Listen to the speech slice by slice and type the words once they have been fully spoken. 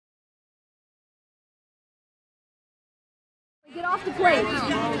Get off the plate.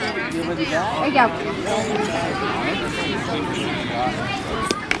 There you go.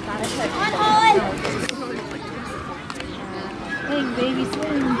 Swing, baby,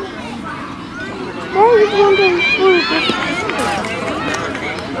 swing. There's one thing.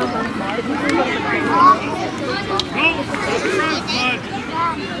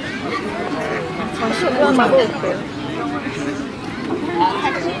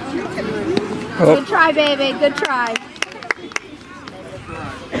 Good try, baby. Good try.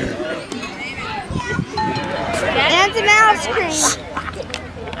 And some ice cream.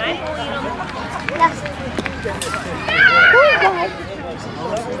 Oh, God.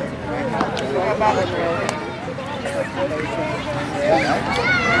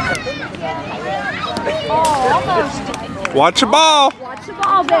 Oh, almost. Watch the ball. Watch the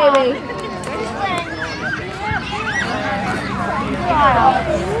ball, baby.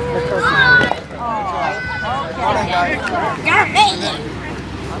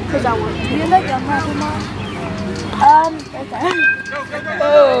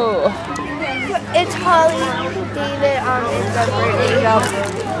 Oh. It's Holly, David, it's the birthday.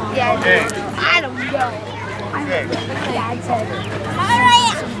 Yeah, I don't know. Dad said.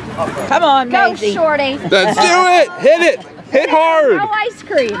 Come on, Go, Maisie. Shorty. Let's do it. Hit it. Hit hard. No ice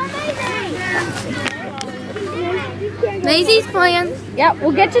cream. Maisie's playing. Yep,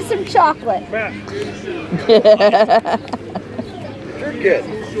 we'll get you some chocolate. You're good.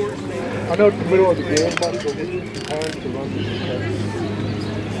 I know it's the middle of the game, but we'll get you some time to run through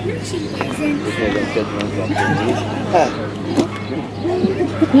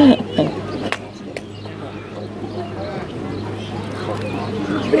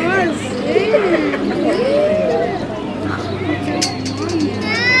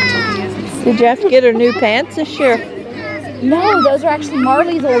Did Jeff get her new pants this year? No, those are actually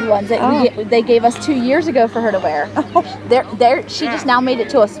Marley's old ones that they gave us 2 years ago for her to wear. She just now made it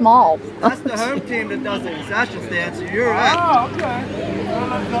to a small. That's the home team that does the concession stand, so you're right.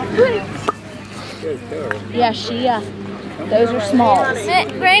 it. Yeah, those are small.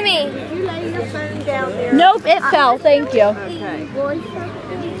 Grammy. Nope, it fell, thank you.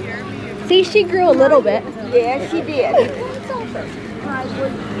 See, she grew a little bit. Yeah, she did.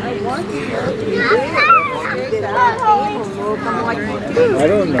 I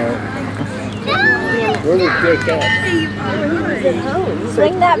don't know. Where did Jake at?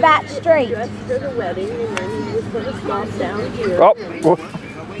 Swing that bat straight. Oh,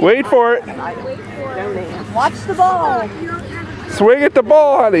 wait for it. Watch the ball. Swing at the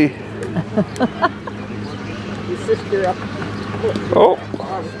ball, honey. Oh.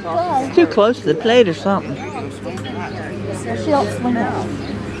 It's too close to the plate or something. She don't swing it.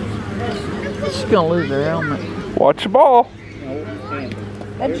 She's gonna lose her helmet. Watch the ball.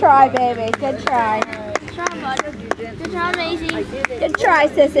 Good try, baby. Good try. Good try, Mother. Good try, Maisie. Good try,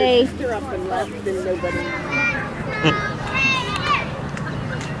 sissy.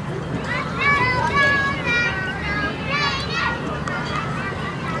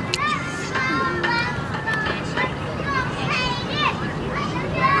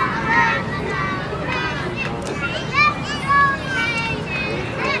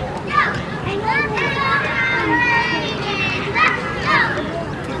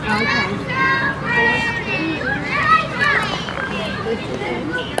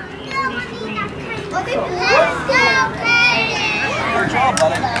 Good job,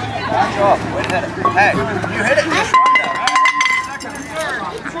 buddy. Good job. Way to hit it. Hey, you hit it just right though.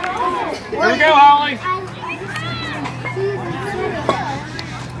 Here we go, Holly.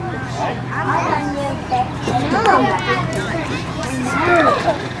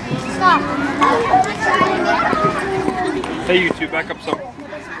 Hey, you two, back up some.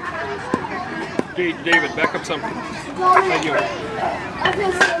 David, back up some. Thank you. I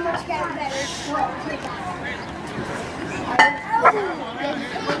feel so much better.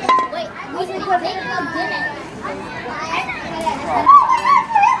 Wait, we can put it in it.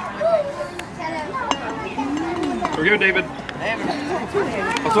 Here we go, David.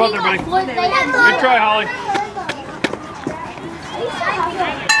 Let's go out there, buddy. Good try, Holly.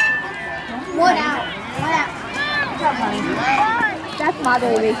 One out. That's my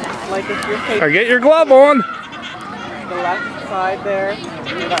baby. Like if you're facing All right, get your glove on. the left side there,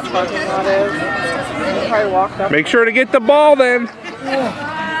 where that parking lot is, you probably walked up. Make sure to get the ball then.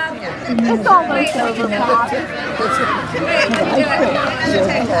 It's almost over, Pop.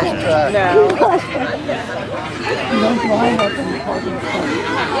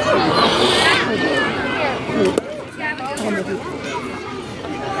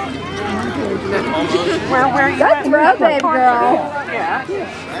 Where you Good throw, baby girl. Yeah.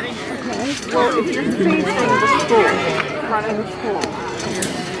 Well, if you're facing the school, front of the school. To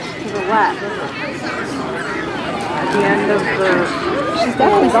the left. At the end of the... She's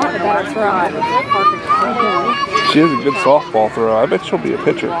definitely gotten a better throw. She has a good softball throw. I bet she'll be a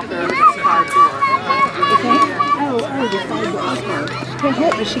pitcher. She can't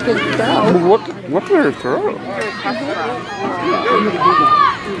hit, but she can throw. Look at her throw.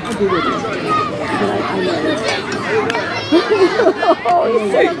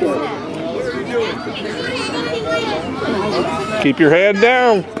 Keep your head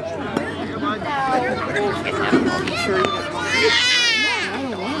down.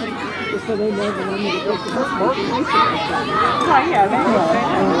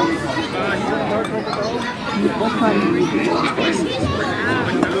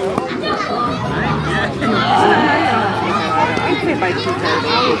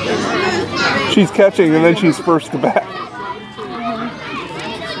 She's catching and then she's first to bat.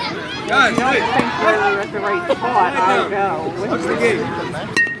 Guys, At the right spot, I'll go. what's the game?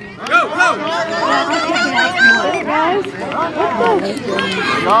 Go, go!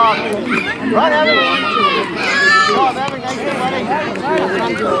 Run, everyone! Go, everyone!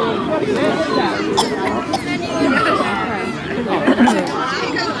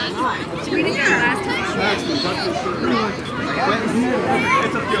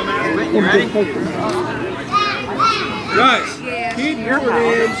 Guys, keep your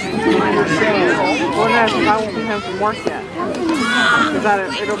hands to yourself. Well, no, because I won't be home from work yet.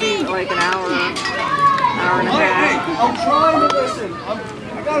 Because it'll be like an hour and a half. I'm trying to listen. I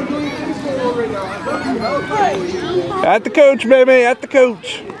gotta do you already. At the coach, baby, at the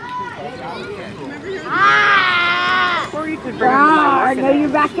coach. Or you could bring I know you're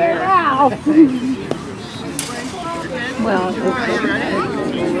back there now. Well,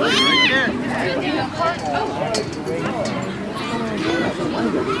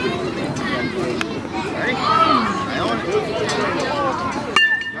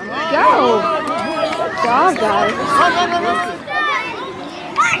 Go! Good job, guys.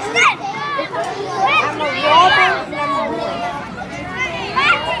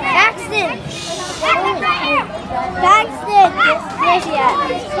 Paxton! Paxton! Where's he at?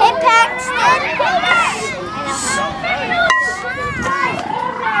 Hey, Paxton!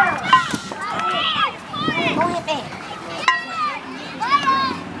 Don't hit me.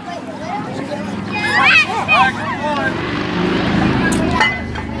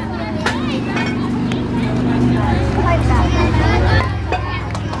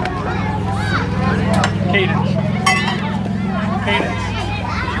 Cadence.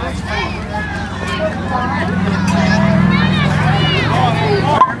 Cadence.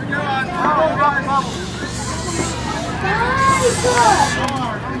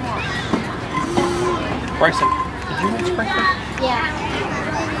 Bryson, did you reach Bryson?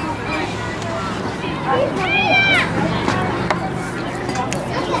 Yeah.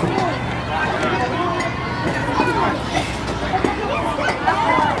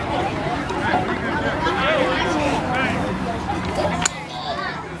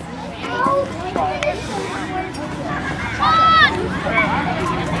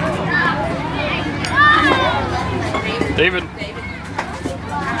 David.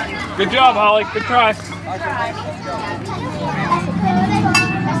 Good job, Holly. Good try.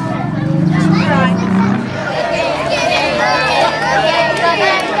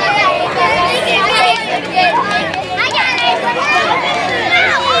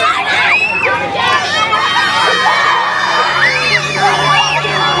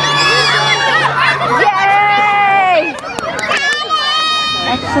 Yay!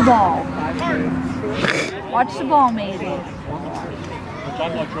 Watch the ball. Watch the ball, maybe.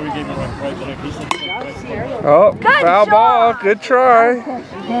 I'm not sure he gave me my price, but he said Oh, Good foul job. ball. Good try. She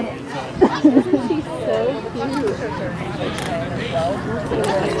did it. She's so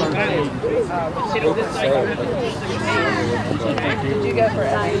Did you go for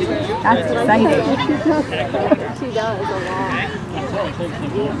it? That's exciting. She does a lot.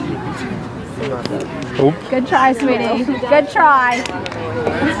 Oop. Good try, sweetie. Good try.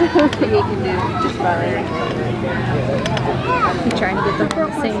 You trying to get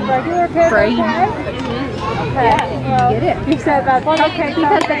the same frame? Yeah, get it. You said that. Okay,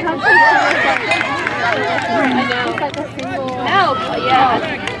 because the company it's like a single. No, yeah.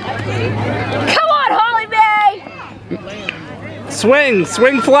 Come on, Holly Mae! Swing.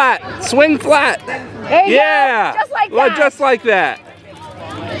 Swing flat. Swing flat. There you Yeah. go. Just like Well, that. just like that.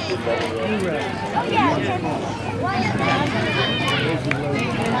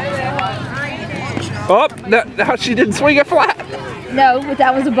 Oh, now she didn't swing it flat. No, but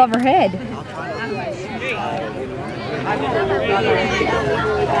that was above her head.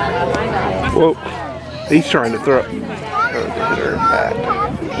 Whoa. He's trying to throw it.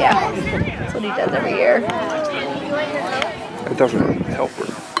 Yeah, that's what he does every year. It doesn't help her.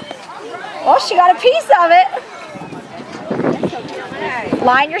 Well, she got a piece of it.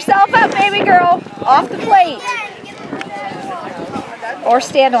 Line yourself up, baby girl. Off the plate. Or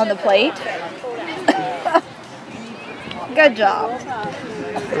stand on the plate. Good job.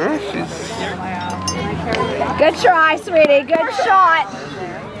 Good try, sweetie. Good shot.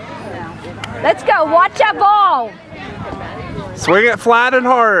 Let's go. Watch that ball. Swing it flat and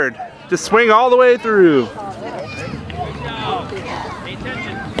hard. Just swing all the way through.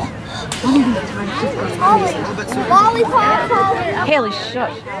 Lollipop. Haley,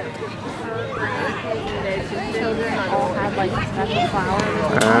 shush.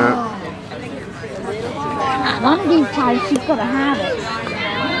 One of these times she's gonna have it.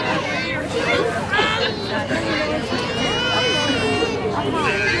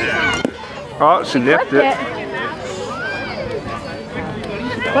 Oh, she nipped it.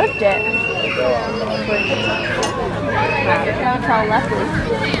 She clipped it.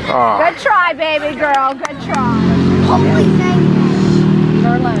 Oh. Good try, baby girl. Good try. Holy thing. Leave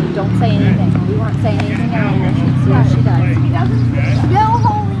her alone. Don't say anything. We weren't saying anything earlier. See what she does. No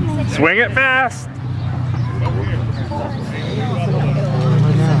holy name. Swing it fast.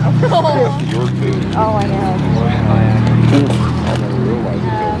 Oh, I know.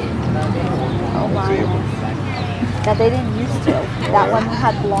 Oh my. That they didn't used to. That one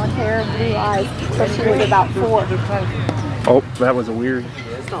had blonde hair and blue eyes, so she was about 4. Oh, that was a weird.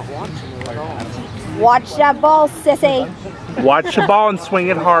 Watch that ball, sissy. Watch the ball and swing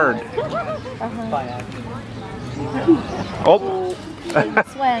it hard. Oh.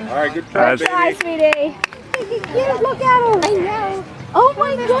 Swing. All right, good Good try, sweetie. Yes, look at her. I know. Oh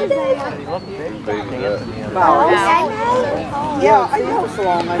my goodness. Yeah, I know so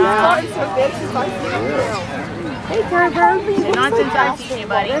long. I know. Hey, Gerber. Not since I've seen you,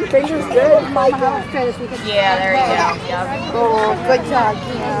 buddy. Them fingers good. My God. Yeah, there you go. Yep. Oh, good job.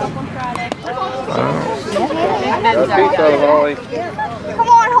 Come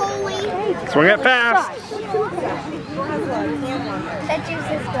on, holy. Swing it fast. That juice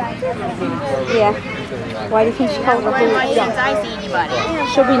is good. Yeah. Why do you think she called her Since blue? I've seen you, buddy.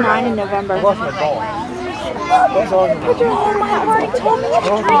 She'll be 9 in November.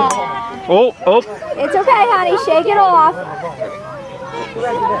 Oh, oh. It's okay, honey. Shake it off.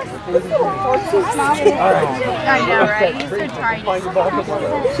 I know, right? He's so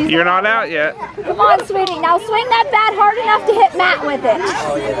tiny. You're not out yet. Come on, sweetie. Now swing that bat hard enough to hit Matt with it.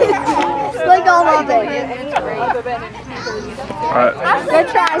 Swing all over. Good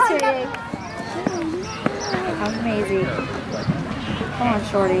try, sweetie. That was amazing. Come on,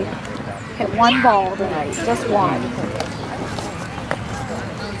 shorty. Hit one ball tonight. Just one.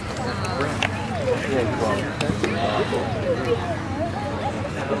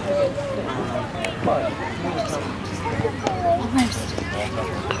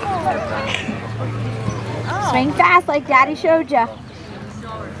 Swing fast like Daddy showed ya.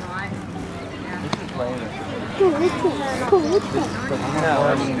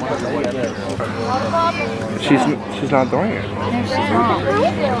 She's not doing it. No, she's not.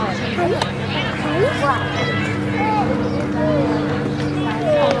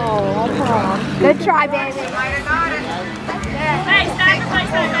 Good try, baby. Hey,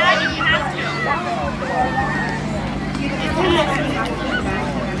 sacrifice that bag if you have to.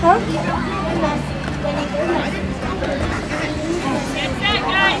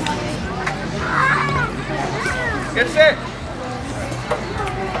 Get set.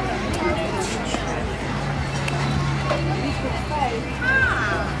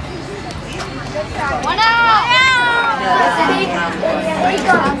 One out.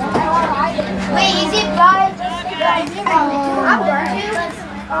 Wait, is it five? I'm done.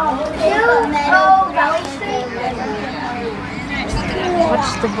 Two Valley Street. Watch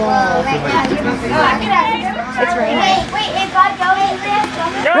the ball. It's raining. Wait, if I go in there,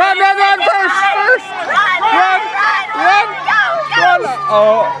 Run first! Run!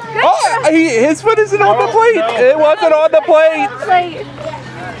 Oh, his foot isn't on the plate. It wasn't on the plate.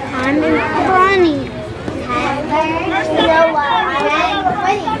 I'm running. You know what?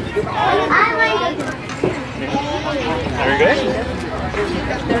 I'm winning. Very good.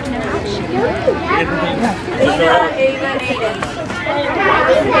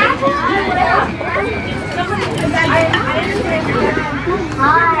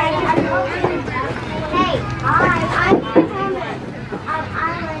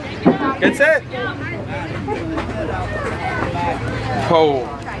 Get set. Oh.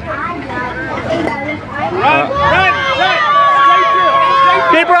 Run.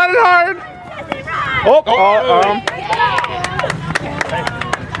 Keep running hard. Oh.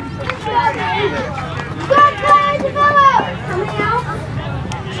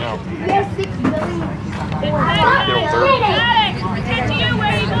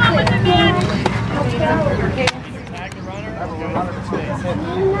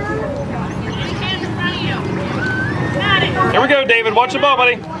 Here we go, David. Watch the ball,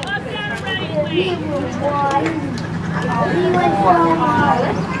 buddy.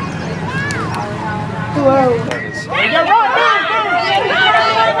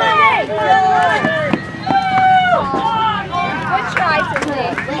 Good try, Sydney.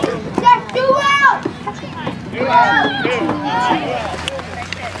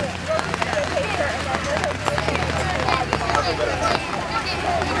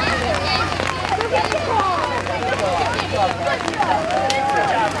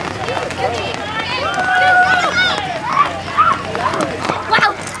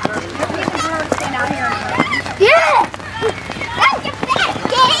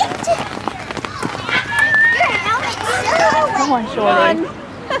 Come on, Shorty.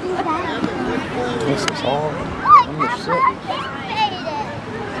 This is all.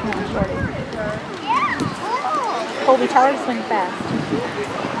 Colby, tell her to swing fast.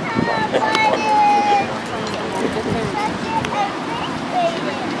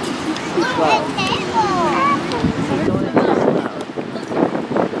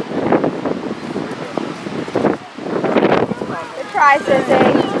 Good try, Sissy.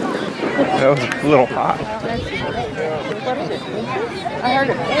 That was a little hot. I heard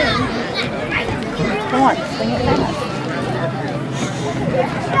it in. Come on, swing it fast.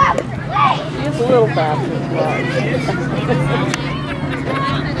 It's a little faster as well.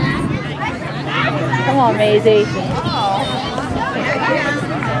 Come on, Maisie.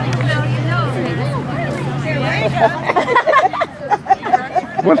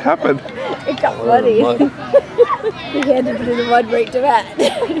 What happened? It got muddy. He had to put in the mud right to that.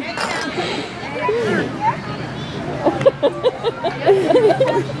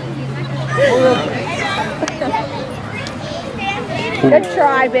 Good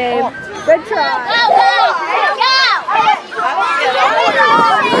try, babe. Good try.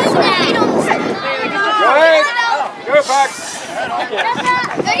 Right. Go, Pax.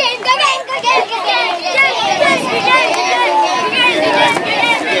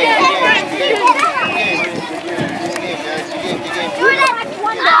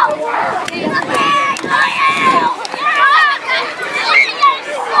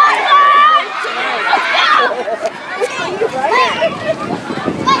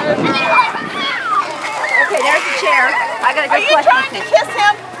 Okay, there's the chair. I gotta go flush this thing. Kiss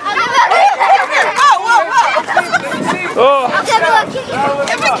him. Oh, Give him a kiss. Give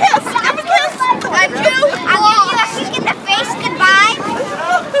him a kiss. And you. I'll give you a kick in the face. Goodbye.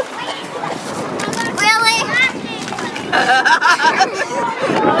 Really?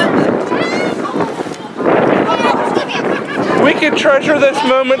 we can treasure this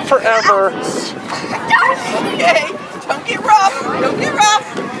moment forever. Okay, don't get rough. Don't get rough.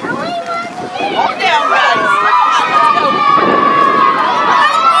 Calm down,